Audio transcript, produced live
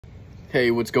Hey,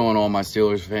 what's going on, my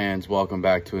Steelers fans? Welcome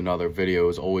back to another video.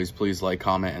 As always, please like,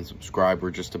 comment, and subscribe.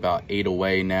 We're just about 8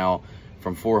 away now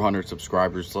from 400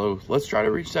 subscribers, so let's try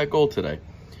to reach that goal today.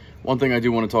 One thing I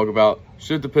do want to talk about,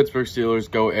 should the Pittsburgh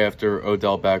Steelers go after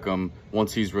Odell Beckham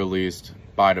once he's released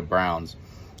by the Browns?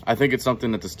 I think it's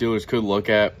something that the Steelers could look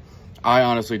at. I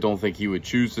honestly don't think he would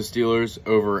choose the Steelers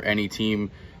over any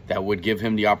team that would give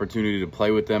him the opportunity to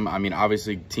play with them. I mean,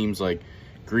 obviously, teams like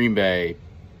Green Bay,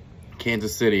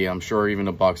 Kansas City, I'm sure even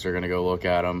the Bucs are going to go look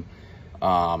at him.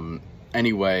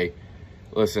 Anyway,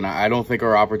 listen, I don't think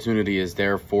our opportunity is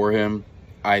there for him.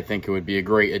 I think it would be a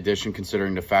great addition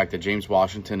considering the fact that James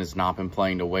Washington has not been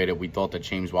playing the way that we thought that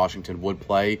James Washington would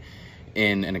play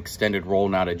in an extended role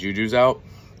now that Juju's out.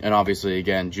 And obviously,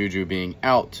 again, Juju being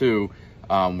out too,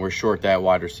 we're short that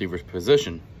wide receiver's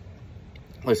position.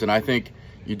 Listen, I think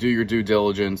you do your due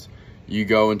diligence. You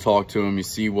go and talk to him. You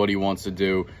see what he wants to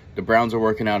do. The Browns are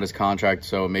working out his contract,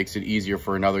 so it makes it easier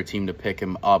for another team to pick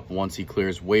him up once he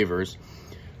clears waivers.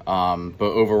 But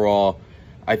overall,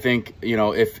 I think, you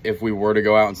know, if we were to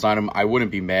go out and sign him, I wouldn't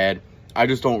be mad. I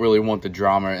just don't really want the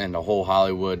drama and the whole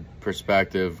Hollywood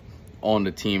perspective on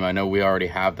the team. I know we already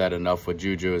have that enough with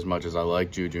Juju, as much as I like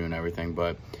Juju and everything,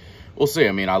 but we'll see.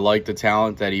 I mean, I like the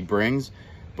talent that he brings,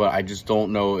 but I just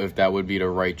don't know if that would be the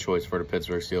right choice for the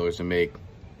Pittsburgh Steelers to make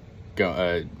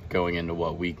going into,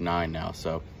 what, week 9 now.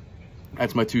 So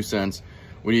that's my 2 cents.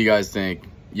 What do you guys think?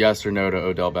 Yes or no to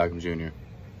Odell Beckham Jr.?